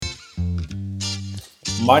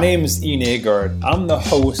My name is Ian Agard. I'm the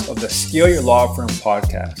host of the Scale Your Law Firm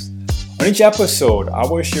podcast. On each episode, I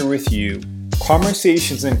will share with you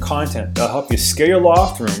conversations and content that will help you scale your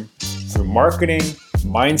law firm through marketing,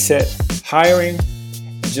 mindset, hiring,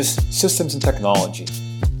 and just systems and technology.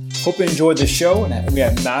 Hope you enjoyed the show and we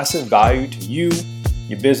add massive value to you,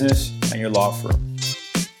 your business, and your law firm.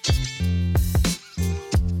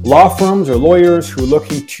 Law firms or lawyers who are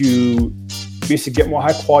looking to basically get more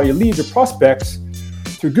high quality leads or prospects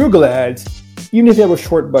through Google Ads, even if you have a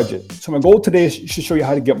short budget. So my goal today is to show you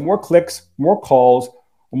how to get more clicks, more calls,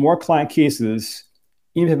 or more client cases,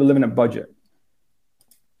 even if you have a limited budget.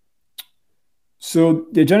 So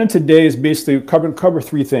the agenda today is basically cover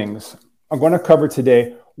three things. I'm going to cover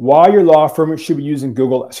today why your law firm should be using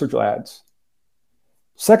Google search ads.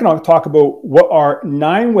 Second, I'll talk about what are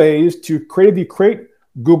 9 ways to creatively create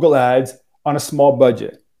Google ads on a small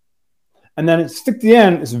budget. And then stick to the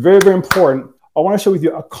end, it's very, very important. I want to share with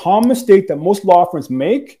you a common mistake that most law firms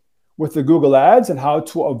make with the Google ads and how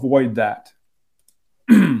to avoid that.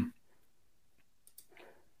 Okay,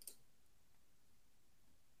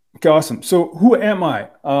 awesome. So who am I?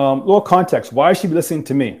 Little context. Why should you be listening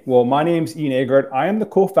to me? Well, my name is Ian Agard. I am the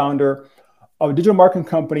co-founder of a digital marketing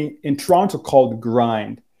company in Toronto called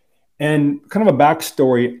Grind. And kind of a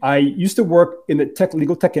backstory, I used to work in the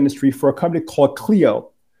legal tech industry for a company called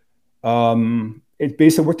Clio. It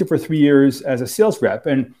basically worked there for 3 years as a sales rep.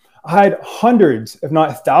 And I had hundreds, if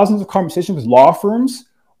not thousands of conversations with law firms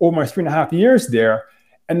over my 3.5 years there.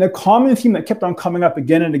 And the common theme that kept on coming up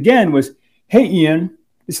again and again was, hey, Ian,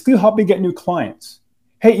 does Clio help me get new clients?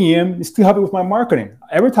 Hey, Ian, does Clio help me with my marketing?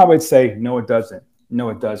 Every time I'd say, no, it doesn't.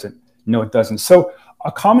 No, it doesn't. No, it doesn't. So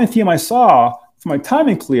a common theme I saw from my time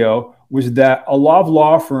in Clio was that a lot of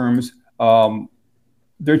law firms,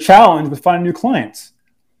 they're challenged with finding new clients.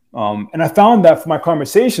 And I found that from my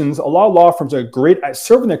conversations, a lot of law firms are great at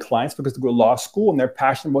serving their clients because they go to law school and they're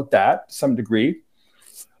passionate about that to some degree.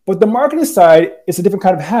 But the marketing side is a different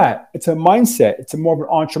kind of hat. It's a mindset. It's a more of an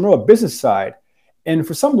entrepreneurial business side. And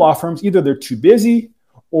for some law firms, either they're too busy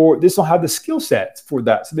or they just don't have the skill set for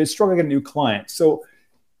that. So they struggle to get a new client. So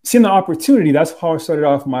seeing the opportunity, that's how I started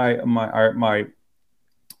off my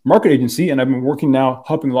market agency. And I've been working now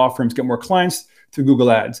helping law firms get more clients through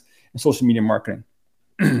Google Ads and social media marketing.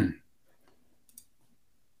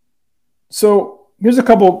 So here's a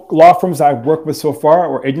couple law firms I've worked with so far,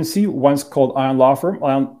 or agency. One's called Ion Law Firm,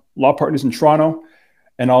 Ion Law Partners in Toronto,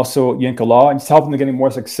 and also Yanka Law, and just helping them getting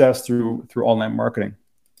more success through online marketing.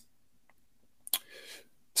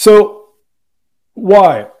 So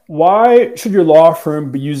why should your law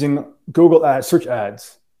firm be using Google Ads, search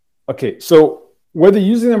ads? Okay, so whether you're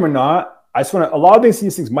using them or not, a lot of these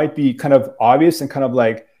things might be kind of obvious and kind of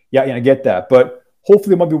like, yeah, I get that, but hopefully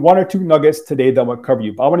there might be 1 or 2 nuggets today that will cover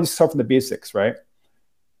you. But I want to just start from the basics, right?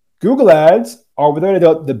 Google Ads are without a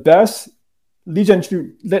doubt the best lead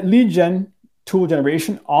gen tool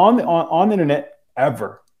generation on the internet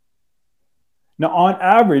ever. Now, on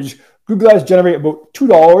average, Google Ads generate about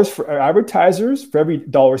 $2 for advertisers for every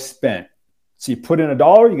dollar spent. So you put in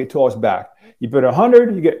 $1, you get $2 back. You put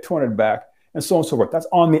 100, you get 200 back, and so on and so forth. That's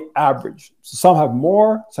on the average. So some have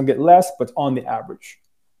more, some get less, but it's on the average.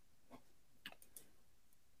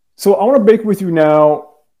 So I want to break with you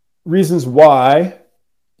now reasons why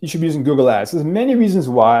you should be using Google Ads. There's many reasons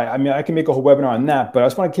why. I mean, I can make a whole webinar on that, but I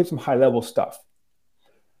just want to keep some high-level stuff.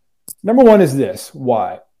 Number one is this.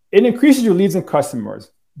 Why? It increases your leads and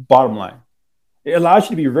customers, bottom line. It allows you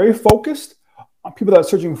to be very focused on people that are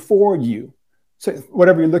searching for you, so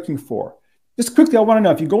whatever you're looking for. Just quickly, I want to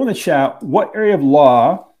know, if you go in the chat, what area of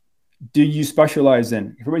law do you specialize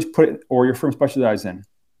in? If everybody's put it, or your firm specializes in.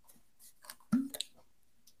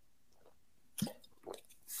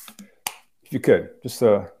 If you could, just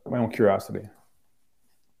my own curiosity.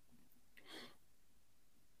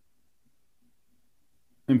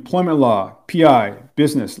 Employment law, PI,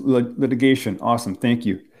 business, litigation. Awesome. Thank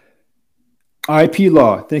you. IP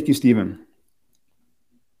law. Thank you, Stephen.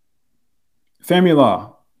 Family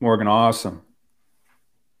law, Morgan. Awesome.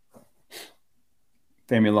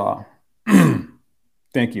 Family law.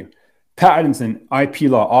 Thank you. Patents and IP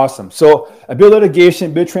law. Awesome. So a bit of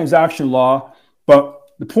litigation, a bit of transaction law. But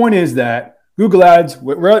the point is that Google Ads,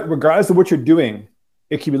 regardless of what you're doing,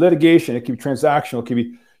 it can be litigation, it can be transactional, it can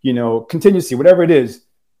be, contingency, whatever it is,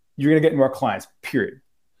 you're going to get more clients, period.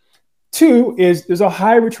 2 is there's a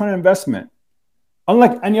high return on investment.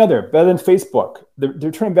 Unlike any other, better than Facebook, the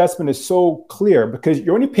return on investment is so clear because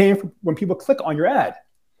you're only paying for when people click on your ad.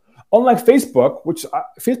 Unlike Facebook, which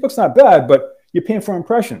Facebook's not bad, but you're paying for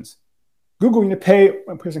impressions. Google, you need to pay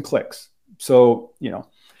when a person clicks. So,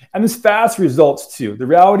 And there's fast results too. The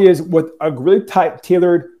reality is with a really tight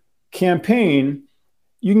tailored campaign,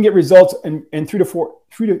 you can get results in 2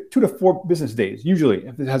 to 4 business days, usually,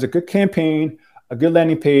 if it has a good campaign, a good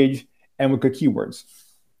landing page, and with good keywords.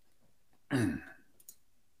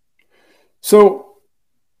 So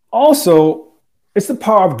also, it's the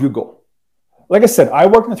power of Google. Like I said, I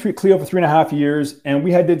worked in Clio for 3.5 years, and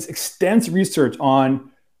we had this extensive research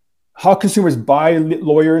on how consumers buy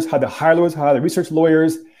lawyers, how to hire lawyers, how to research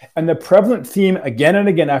lawyers. And the prevalent theme again and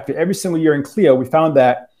again after every single year in Clio, we found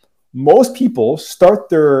that most people start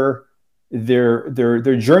their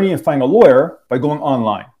journey in finding a lawyer by going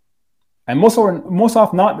online. And most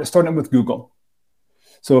often not, they're starting with Google.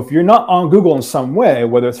 So if you're not on Google in some way,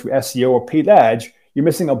 whether it's through SEO or paid ads, you're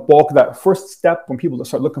missing a bulk of that first step when people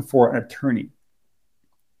start looking for an attorney.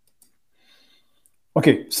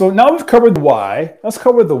 Okay, so now we've covered the why. Let's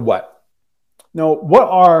cover the what. Now,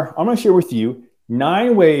 I'm going to share with you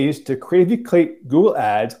 9 ways to creatively create Google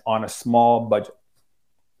Ads on a small budget.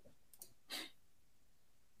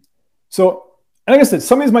 So, like I said,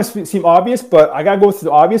 some of these might seem obvious, but I got to go through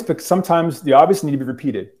the obvious because sometimes the obvious need to be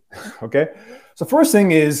repeated. Okay, so first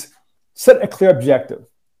thing is set a clear objective.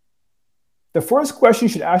 The first question you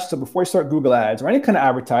should ask yourself before you start Google Ads or any kind of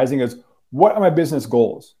advertising is, what are my business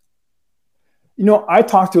goals? I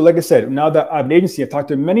talk to, like I said, now that I have an agency, I've talked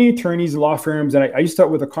to many attorneys and law firms, and I used to start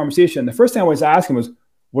with a conversation. The first thing I always ask them was,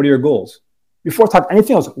 what are your goals? Before I talk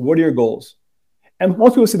anything else, what are your goals? And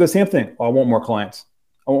most people say the same thing. Oh, I want more clients.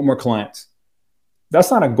 I want more clients. That's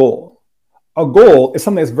not a goal. A goal is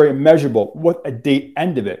something that's very measurable with a date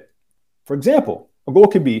end of it. For example, a goal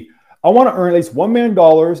could be, I want to earn at least $1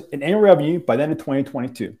 million in annual revenue by the end of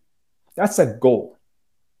 2022. That's a goal.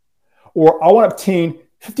 Or I want to obtain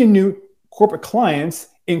 50 new corporate clients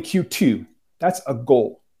in Q2. That's a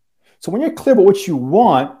goal. So when you're clear about what you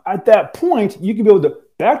want, at that point, you can be able to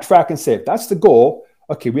backtrack and say, if that's the goal,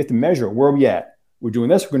 okay, we have to measure where are we at. We're doing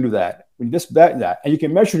this, we're going to do that. We do this, that, and that. And you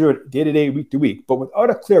can measure it day to day, week to week. But without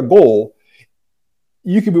a clear goal,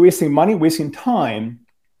 you could be wasting money, wasting time.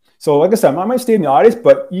 So like I said, I might stay in the audience,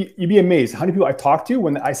 but you'd be amazed how many people I talk to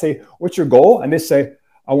when I say, what's your goal? And they say,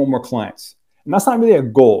 I want more clients. And that's not really a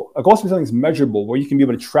goal. A goal is something that's measurable where you can be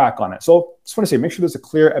able to track on it. So I just want to say, make sure there's a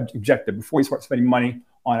clear objective before you start spending money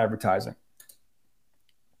on advertising.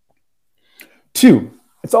 2,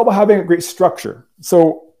 it's all about having a great structure.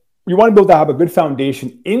 So you want to be able to have a good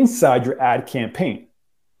foundation inside your ad campaign.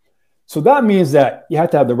 So that means that you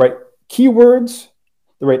have to have the right keywords,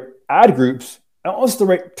 the right ad groups, and also the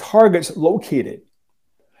right targets located.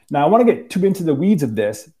 Now, I want to get too into the weeds of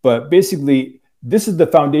this, but basically, this is the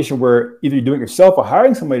foundation where either you're doing it yourself or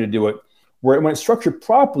hiring somebody to do it, where when it's structured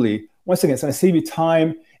properly, once again, it's going to save you time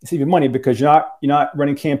and save you money because you're not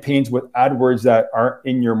running campaigns with AdWords that aren't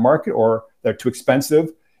in your market or that are too expensive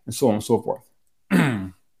and so on and so forth.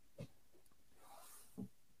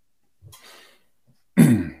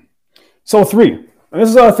 So 3, and this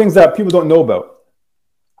is other things that people don't know about,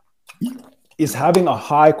 is having a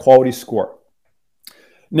high quality score.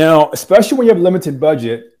 Now, especially when you have limited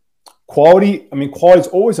budget, quality is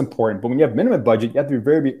always important, but when you have minimum budget, you have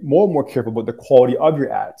to be more careful about the quality of your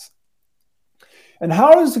ads. And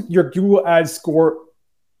how is your Google Ads score,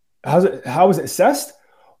 how is it assessed?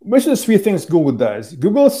 Which of the 3 things Google does?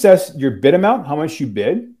 Google assesses your bid amount, how much you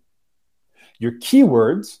bid, your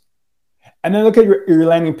keywords, and then look at your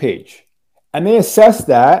landing page. And they assess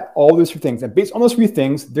that, all those 3 things. And based on those 3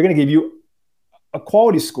 things, they're going to give you a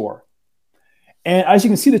quality score. And as you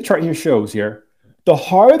can see, the chart here shows here, the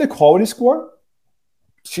higher the quality score,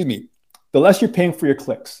 the less you're paying for your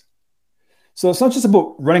clicks. So it's not just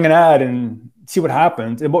about running an ad and see what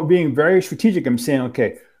happens. It's about being very strategic and saying,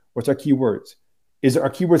 okay, what's our keywords? Is our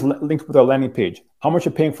keywords linked with our landing page? How much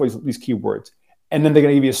you're paying for these keywords? And then they're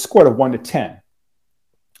going to give you a score of 1 to 10.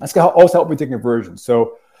 That's going to also help with the conversion.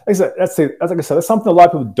 So like I said, that's something a lot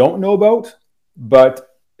of people don't know about,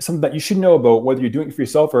 but something that you should know about, whether you're doing it for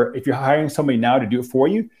yourself or if you're hiring somebody now to do it for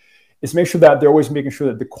you, is make sure that they're always making sure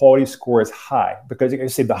that the quality score is high. Because like I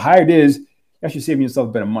say, the higher it is, you're actually saving yourself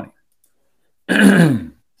a bit of money.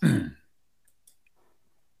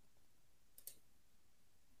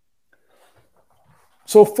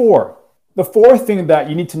 So 4, the 4th thing that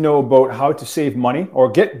you need to know about how to save money or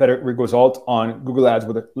get better results on Google Ads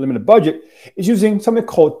with a limited budget is using something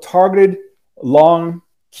called targeted long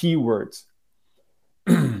keywords.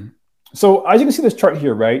 So as you can see this chart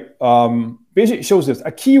here, right? Basically it shows this.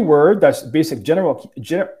 A keyword that's a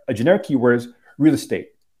generic keyword is real estate.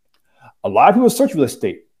 A lot of people search real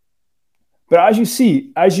estate. But as you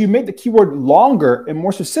see, as you make the keyword longer and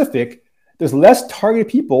more specific, there's less targeted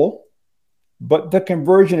people, but the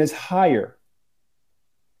conversion is higher.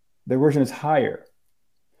 the conversion is higher.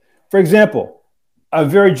 For example, a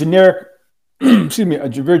very generic, excuse me, a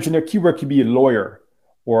very generic keyword could be a lawyer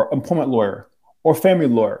or employment lawyer or family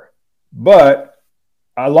lawyer. But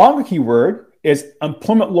a longer keyword is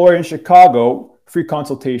employment lawyer in Chicago, free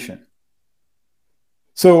consultation.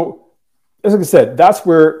 So, as I said, that's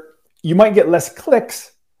where you might get less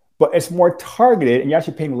clicks, but it's more targeted and you're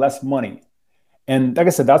actually paying less money. And like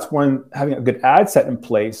I said, that's when having a good ad set in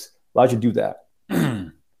place allows you to do that.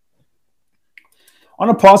 I'm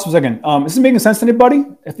going to pause for a second. Is this making sense to anybody?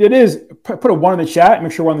 If it is, put a 1 in the chat.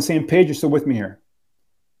 Make sure we're on the same page. You're still with me here.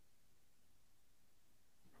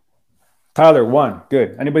 Tyler, 1.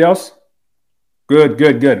 Good. Anybody else? Good,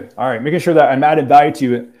 good, good. All right. Making sure that I'm adding value to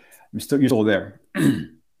you. You're still there.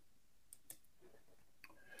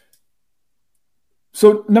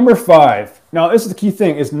 So number 5. Now, this is the key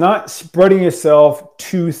thing, is not spreading yourself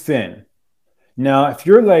too thin. Now, if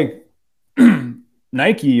you're like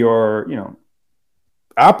Nike or,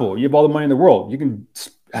 Apple, you have all the money in the world. You can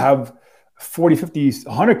have 40, 50,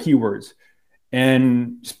 100 keywords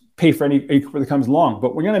and pay for any keyword that comes along.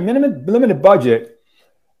 But when you're on a limited budget,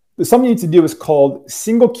 there's something you need to do is called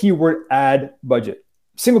single keyword ad budget,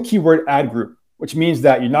 single keyword ad group, which means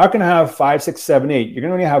that you're not going to have 5, 6, 7, 8. You're going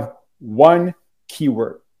to only have one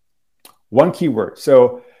keyword.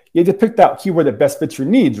 So you have to pick that keyword that best fits your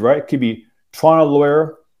needs, right? It could be Toronto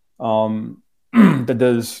lawyer that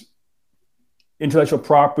does intellectual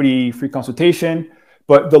property, free consultation.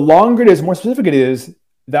 But the longer it is, more specific it is,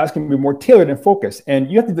 that's going to be more tailored and focused. And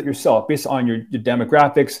you have to do it yourself based on your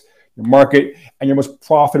demographics, your market, and your most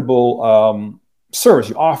profitable service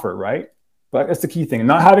you offer, right? But that's the key thing,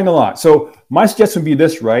 not having a lot. So my suggestion would be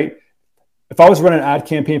this, right? If I was running an ad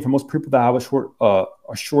campaign for most people that have a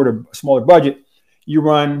smaller budget, you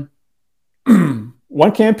run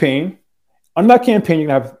one campaign. On that campaign, you're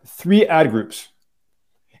going to have 3 ad groups.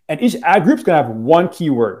 And each ad group is going to have one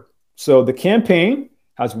keyword. So the campaign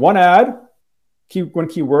has one ad, one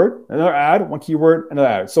keyword, another ad, one keyword, another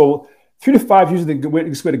ad. So 3 to 5 is usually the way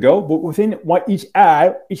to go. But within each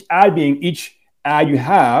ad being each ad you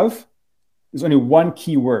have, there's only one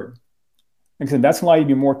keyword. Like I said, that's going to allow you to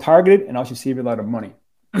be more targeted and also save you a lot of money.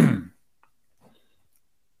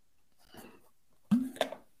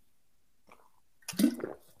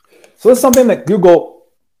 So that's something that Google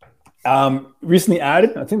recently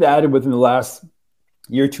added. I think they added within the last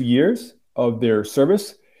year, 2 years of their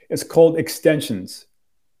service. It's called extensions.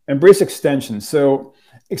 Embrace extensions. So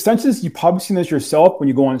extensions, you've probably seen this yourself when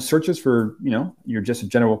you go on searches for, you're just a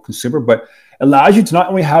general consumer, but it allows you to not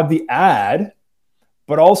only have the ad,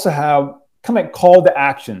 but also have kind of like call to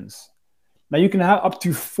actions. Now you can have up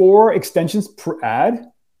to 4 extensions per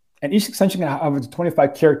ad, and each extension can have up to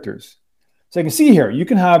 25 characters. So you can see here, you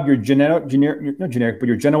can have your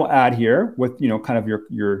your general ad here with, kind of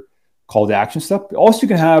your call to action stuff. But also you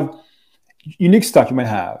can have unique stuff you might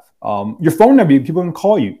have. Your phone number, people can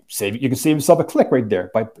call you. You can save yourself a click right there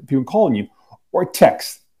by people calling you, or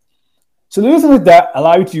text. So those things like that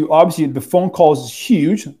allow you to, obviously the phone calls is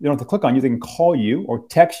huge. They don't have to click on you. They can call you or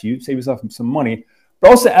text you, save yourself some money,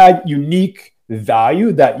 but also add unique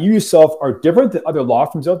value that you yourself are different than other law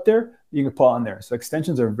firms out there that you can put on there. So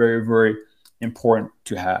extensions are very, very important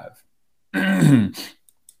to have.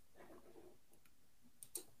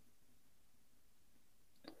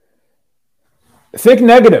 Think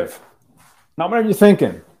negative. Not whatever you're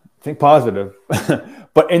thinking. Think positive.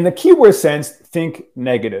 But in the keyword sense, think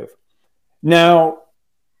negative. Now,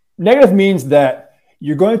 negative means that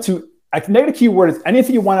you're going to, a negative keyword is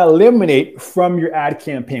anything you want to eliminate from your ad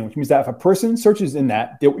campaign, which means that if a person searches in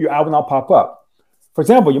that, your ad will not pop up. For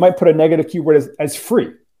example, you might put a negative keyword as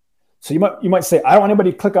free. So you might say, I don't want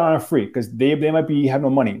anybody to click on free because they might have no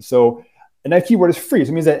money. So and that keyword is free. So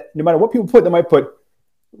it means that no matter what people put, they might put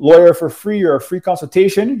lawyer for free or a free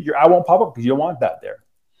consultation, your ad won't pop up because you don't want that there.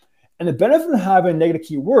 And the benefit of having negative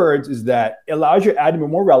keywords is that it allows your ad to be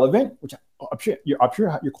more relevant, which ups your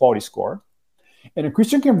quality score, and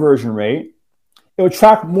increase your conversion rate. It will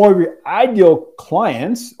attract more of your ideal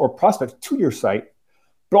clients or prospects to your site,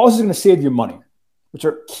 but also going to save you money, which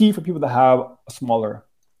are key for people that have a smaller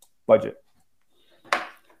budget.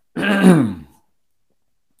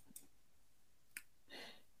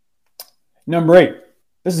 Number 8.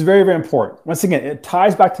 This is very, very important. Once again, it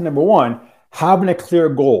ties back to number 1, having a clear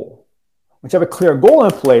goal. Once you have a clear goal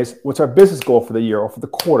in place, what's our business goal for the year or for the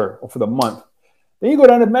quarter or for the month? Then you go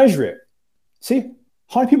down and measure it. See,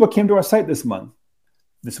 how many people came to our site this month,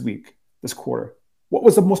 this week, this quarter? What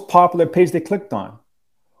was the most popular page they clicked on?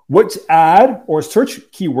 Which ad or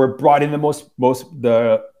search keyword brought in the most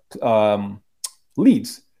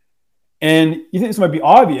leads? And you think this might be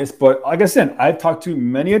obvious, but like I said, I've talked to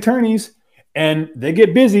many attorneys and they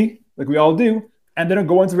get busy, like we all do, and they don't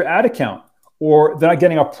go into their ad account, or they're not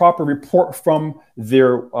getting a proper report from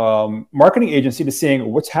their marketing agency to saying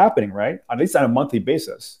what's happening, right? At least on a monthly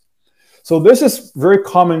basis. So there's this very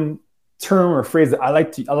common term or phrase that I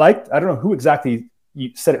like. I don't know who exactly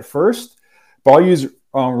said it first, but I'll use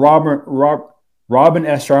Robin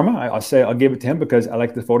S. Sharma. I'll give it to him because I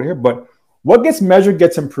like the photo here. But what gets measured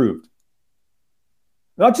gets improved.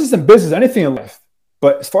 Not just in business, anything in life.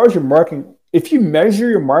 But as far as your marketing, if you measure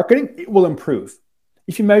your marketing, it will improve.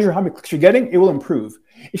 If you measure how many clicks you're getting, it will improve.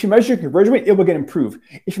 If you measure your conversion rate, it will get improved.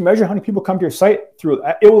 If you measure how many people come to your site through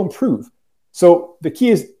it, it will improve. So the key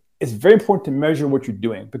is it's very important to measure what you're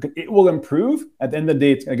doing because it will improve. At the end of the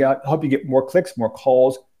day, it's going to help you get more clicks, more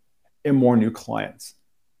calls, and more new clients.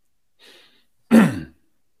 And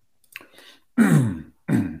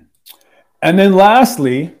then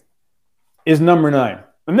lastly is number 9.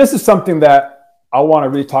 And this is something that I want to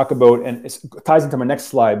really talk about, and it ties into my next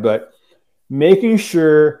slide, but making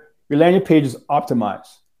sure your landing page is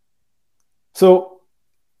optimized. So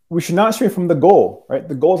we should not stray from the goal, right?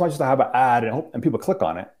 The goal is not just to have an ad and people click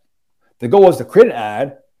on it. The goal is to create an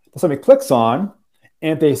ad that somebody clicks on,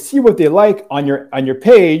 and if they see what they like on your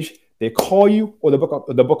page, they call you or they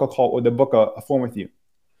book a call or they book a phone with you.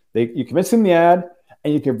 You convince them the ad,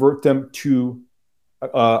 and you convert them to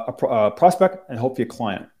a prospect and hopefully a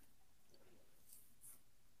client.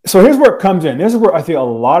 So here's where it comes in. This is where I think a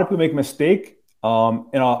lot of people make a mistake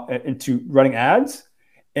into running ads.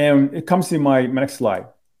 And it comes to my next slide.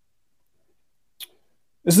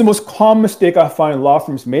 This is the most common mistake I find law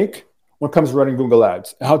firms make when it comes to running Google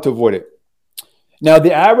ads and how to avoid it. Now,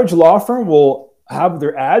 the average law firm will have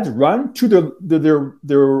their ads run to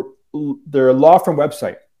their law firm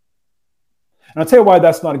website. And I'll tell you why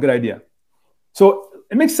that's not a good idea. So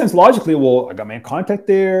it makes sense logically. Well, I got my contact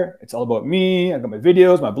there. It's all about me. I got my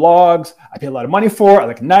videos, my blogs. I pay a lot of money for it. I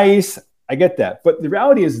look nice. I get that. But the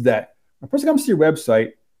reality is that when a person comes to your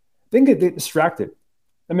website, they can get distracted.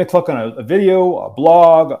 They may click on a video, a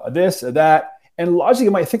blog, this or that. And logically,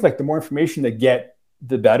 you might think like the more information they get,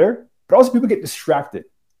 the better. But also people get distracted.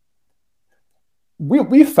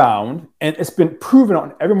 We found, and it's been proven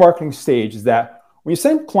on every marketing stage, is that when you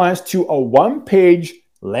send clients to a one-page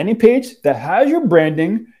landing page that has your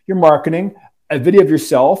branding, your marketing, a video of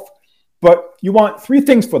yourself, but you want 3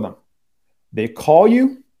 things for them. They call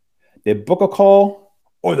you, they book a call,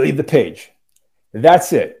 or they leave the page.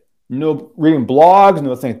 That's it. No reading blogs,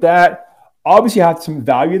 nothing like that. Obviously, you have some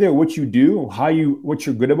value there, what you do, what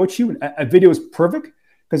you're good about you. A video is perfect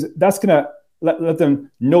because that's going to let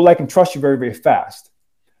them know, like, and trust you very, very fast.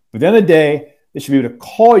 But at the end of the day, they should be able to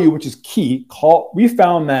call you, which is key. We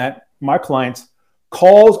found that my clients,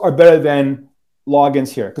 calls are better than logins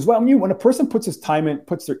here. Because when a person puts his time in,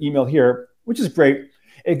 puts their email here, which is great,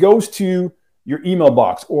 it goes to your email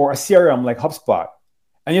box or a CRM like HubSpot.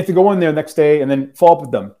 And you have to go in there next day and then follow up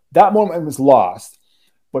with them. That moment was lost.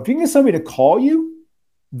 But if you can get somebody to call you,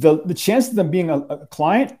 the chance of them being a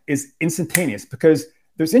client is instantaneous because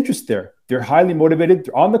there's interest there. They're highly motivated.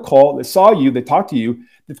 They're on the call. They saw you. They talked to you.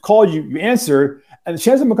 They've called you. You answered. And the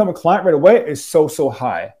chance of them becoming a client right away is so, so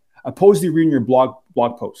high, opposed to reading your blog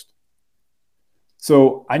post.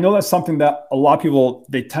 So I know that's something that a lot of people,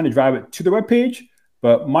 they tend to drive it to their webpage.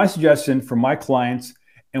 But my suggestion for my clients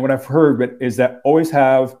and what I've heard is that always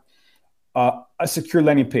have a secure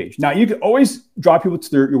landing page. Now, you can always draw people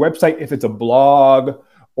to your website if it's a blog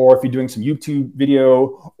or if you're doing some YouTube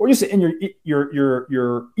video or just in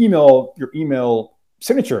your email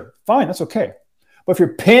signature. Fine, that's okay. But if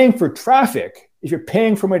you're paying for traffic, if you're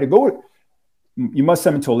paying for where to go, you must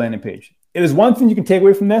send them to a landing page. It is one thing you can take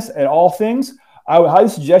away from this at all things. I would highly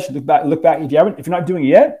suggest you look back if you're not doing it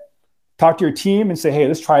yet, talk to your team and say, hey,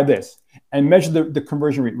 let's try this and measure the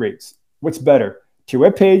conversion rates. What's better, to your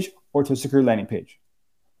web page or to a secure landing page?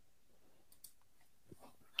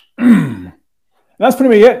 That's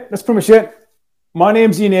pretty much it. My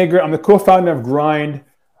name's Ian Eggert. I'm the co-founder of Grind.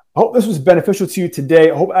 I hope this was beneficial to you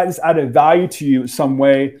today. I hope this added value to you in some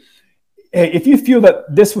way. Hey, if you feel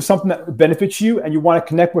that this was something that benefits you and you want to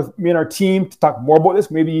connect with me and our team to talk more about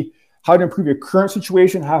this, maybe how to improve your current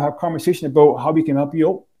situation, how to have a conversation about how we can help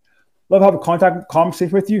you. Love to have a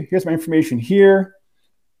conversation with you. Here's my information here.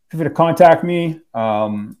 Feel free to contact me.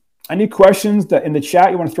 Any questions that in the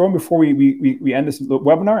chat you want to throw in before we end this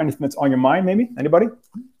webinar? Anything that's on your mind, maybe? Anybody?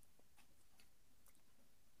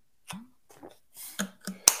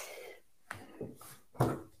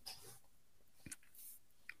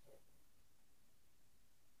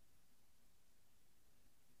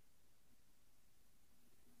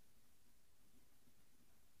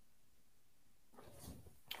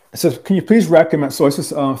 So can you please recommend, so this is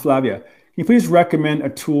Flavia, can you please recommend a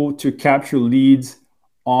tool to capture leads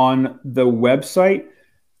on the website?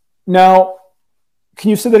 Now, can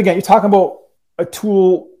you say that again? You're talking about a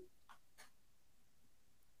tool.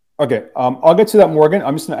 Okay, I'll get to that, Morgan.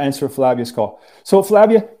 I'm just going to answer Flavia's call. So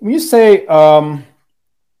Flavia, when you say a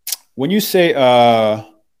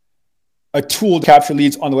tool to capture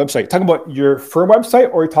leads on the website, talking about your firm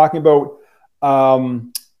website, or you're talking about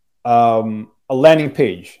a landing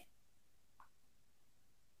page?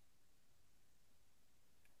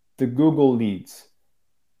 The Google Leads.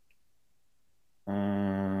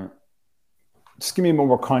 Just give me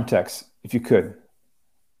more context, if you could.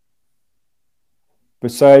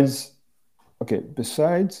 Besides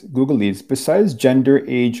Google Leads, besides gender,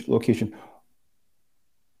 age, location,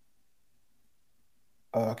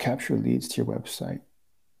 capture leads to your website.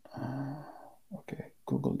 Okay,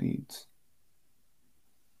 Google Leads.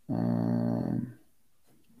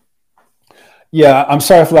 Yeah, I'm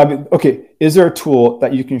sorry, Flavia. Okay, is there a tool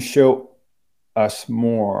that you can show us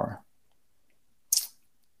more?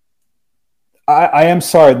 I am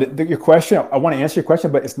sorry. Your question, I want to answer your question,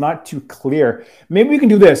 but it's not too clear. Maybe we can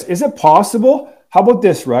do this. Is it possible? How about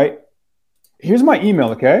this, right? Here's my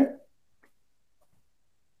email, okay?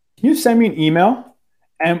 Can you send me an email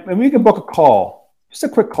and we can book a call, just a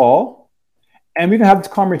quick call, and we can have this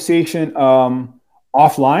conversation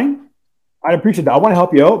offline. I'd appreciate that. I want to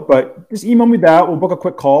help you out, but just email me that. We'll book a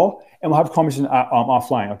quick call and we'll have a conversation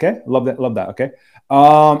offline. Okay. Love that. Okay.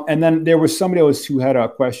 And then there was somebody else who had a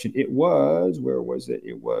question. It was, where was it?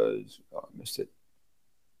 It was, I missed it.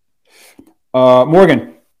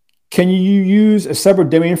 Morgan, can you use a separate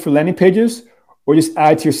domain for landing pages or just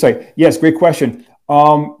add to your site? Yes. Great question.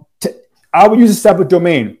 I would use a separate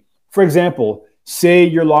domain. For example, say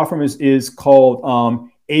your law firm is called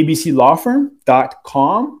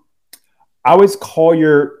abclawfirm.com. I would call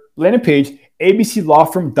your landing page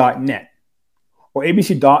abclawfirm.net or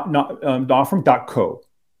abclawfirm.co.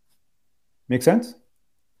 Make sense?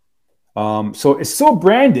 So it's still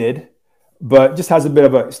branded, but just has a bit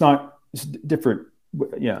of it's different.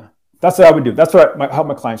 Yeah, that's what I would do. That's what I help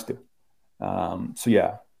my clients do. So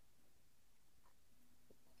yeah.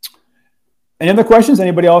 Any other questions?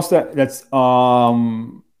 Anybody else that's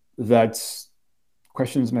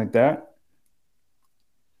questions like that?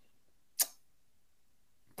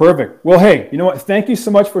 Perfect. Well, hey, you know what? Thank you so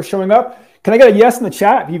much for showing up. Can I get a yes in the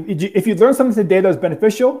chat? If you learned something today that was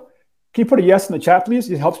beneficial, can you put a yes in the chat, please?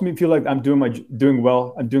 It helps me feel like I'm doing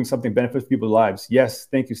well. I'm doing something benefits people's lives. Yes.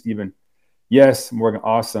 Thank you, Stephen. Yes, Morgan.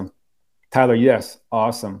 Awesome. Tyler, yes.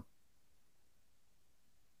 Awesome.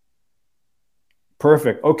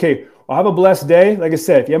 Perfect. Okay. Well, have a blessed day. Like I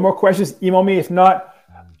said, if you have more questions, email me. If not,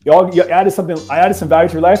 you added something. I added some value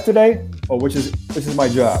to your life today, which is my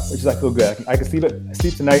job. Which is I feel good. I can sleep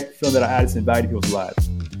tonight feeling that I added some value to people's lives.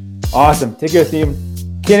 Awesome. Take care, Steve.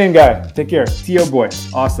 Kenan guy. Take care. T.O. boy.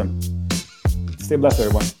 Awesome. Stay blessed,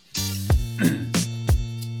 everyone.